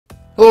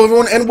Hello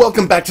everyone and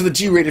welcome back to the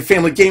G-Rated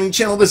Family Gaming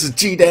Channel. This is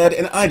G-Dad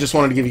and I just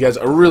wanted to give you guys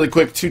a really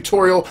quick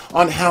tutorial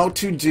on how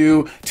to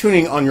do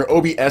tuning on your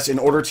OBS in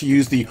order to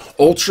use the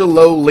ultra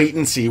low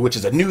latency, which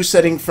is a new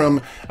setting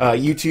from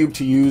YouTube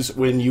to use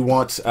when you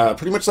want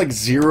pretty much like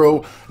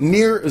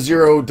near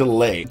zero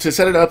delay. To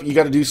set it up, you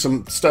got to do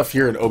some stuff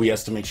here in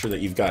OBS to make sure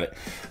that you've got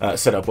it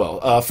set up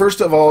well. First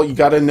of all, you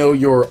got to know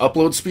your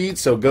upload speed,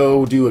 so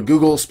go do a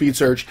Google speed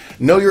search,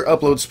 know your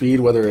upload speed,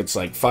 whether it's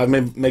like 5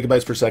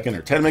 megabytes per second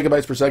or 10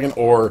 megabytes per second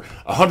or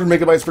 100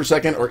 megabytes per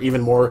second or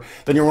even more.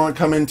 Then you want to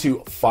come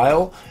into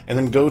File and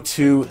then go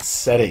to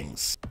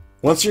Settings.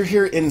 Once you're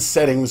here in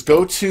Settings,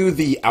 go to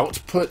the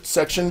Output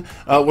section.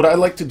 What I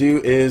like to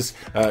do is,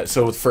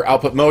 so for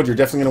output mode, you're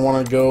definitely going to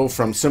want to go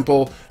from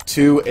Simple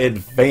to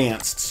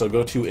Advanced. So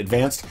go to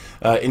Advanced.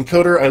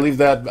 Encoder, I leave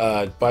that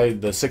by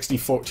the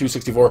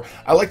 264.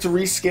 I like to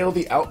rescale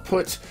the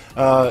output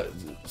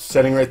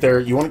setting right there.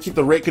 You want to keep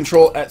the rate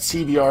control at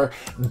CBR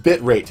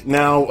bitrate.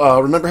 Now,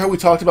 remember how we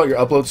talked about your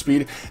upload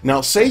speed?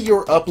 Now, say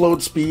your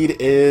upload speed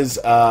is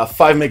 5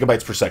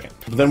 megabytes per second.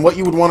 Then what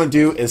you would want to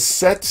do is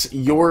set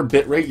your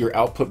bitrate, your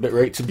output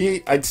bitrate, to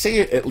be, I'd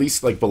say, at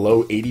least like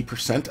below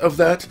 80% of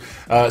that.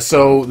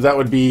 So that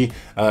would be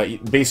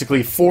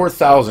basically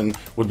 4,000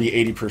 would be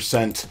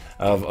 80%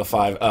 of a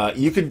 5.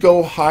 You could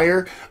go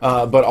higher,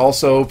 but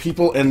also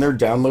people and their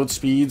download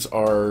speeds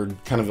are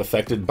kind of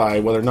affected by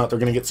whether or not they're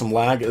going to get some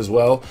lag as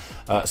well.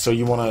 So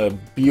you want to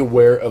be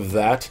aware of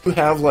that. If you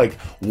have like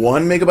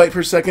 1 megabyte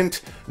per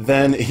second,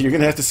 then you're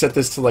going to have to set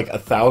this to like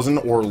 1,000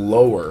 or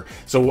lower.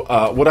 So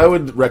what I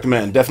would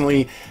recommend,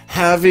 definitely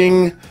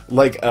having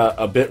like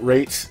a bit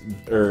rate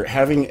or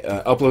having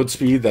upload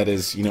speed that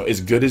is, you know,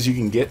 as good as you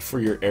can get for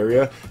your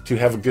area to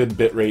have a good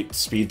bit rate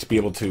speed to be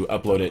able to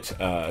upload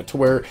it to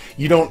where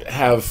you don't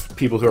have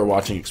people who are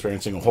watching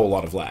experiencing a whole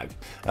lot of lag.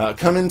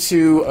 Come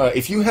into,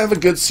 if you have a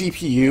good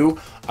CPU,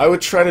 I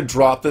would try to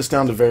drop this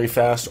down to very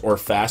fast or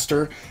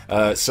faster.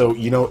 So,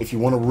 you know, if you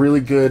want a really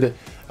good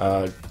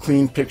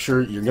clean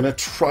picture, you're going to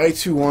try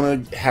to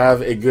want to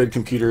have a good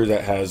computer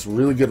that has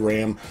really good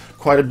RAM,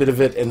 quite a bit of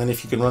it, and then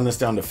if you can run this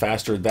down to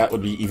faster, that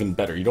would be even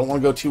better. You don't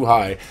want to go too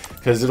high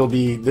because it'll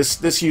be,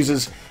 this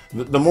uses,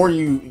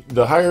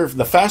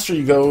 the faster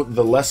you go,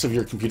 the less of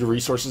your computer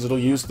resources it'll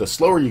use. The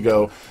slower you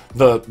go,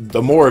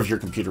 the more of your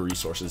computer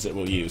resources it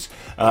will use.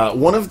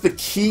 One of the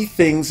key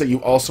things that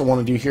you also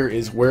want to do here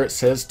is where it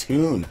says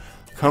tune.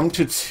 Come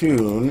to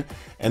tune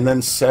and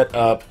then set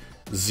up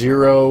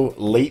zero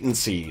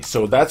latency.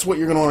 So that's what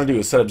you're going to want to do,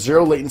 is set up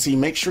zero latency.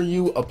 Make sure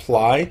you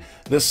apply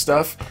this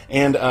stuff,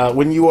 and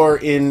when you are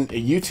in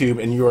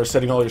YouTube and you are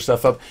setting all your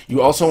stuff up,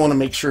 you also want to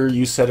make sure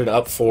you set it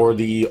up for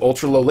the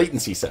ultra low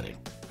latency setting.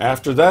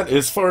 After that,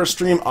 as far as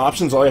stream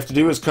options, all you have to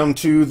do is come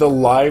to the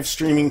live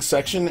streaming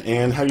section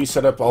and how you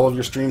set up all of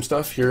your stream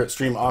stuff here at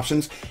stream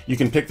options. You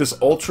can pick this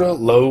ultra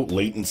low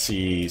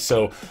latency.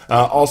 So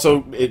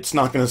also it's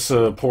not going to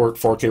support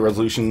 4K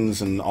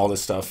resolutions and all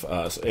this stuff.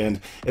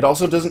 And it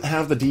also doesn't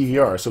have the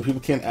DVR, so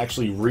people can't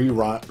actually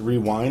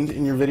rewind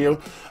in your video,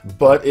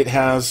 but it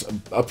has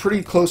a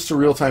pretty close to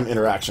real-time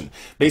interaction.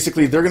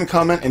 Basically, they're going to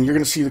comment and you're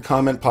going to see the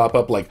comment pop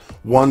up like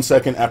 1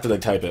 second after they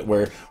type it,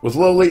 where with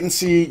low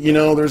latency, you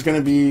know, there's going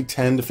to be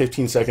 10 to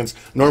 15 seconds.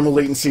 Normal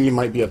latency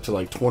might be up to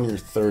like 20 or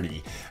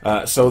 30.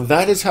 So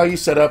that is how you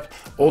set up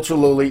ultra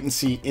low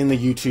latency in the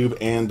YouTube,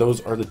 and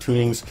those are the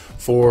tunings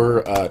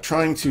for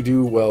trying to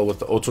do well with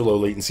the ultra low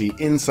latency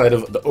inside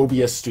of the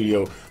OBS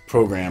Studio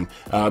program.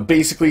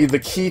 Basically, the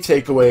key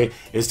takeaway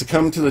is to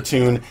come to the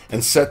tune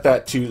and set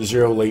that to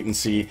zero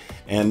latency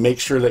and make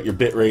sure that your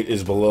bitrate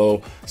is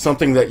below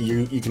something that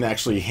you can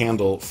actually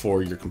handle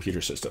for your computer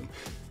system.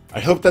 I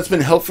hope that's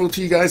been helpful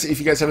to you guys. If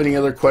you guys have any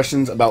other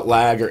questions about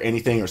lag or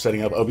anything or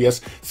setting up OBS,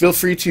 feel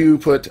free to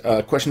put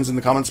questions in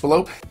the comments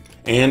below.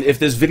 And if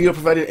this video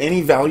provided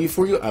any value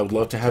for you, I would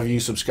love to have you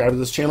subscribe to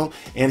this channel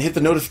and hit the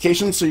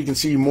notifications so you can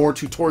see more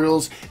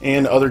tutorials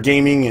and other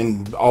gaming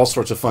and all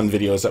sorts of fun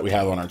videos that we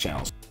have on our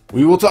channels.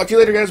 We will talk to you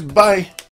later, guys. Bye!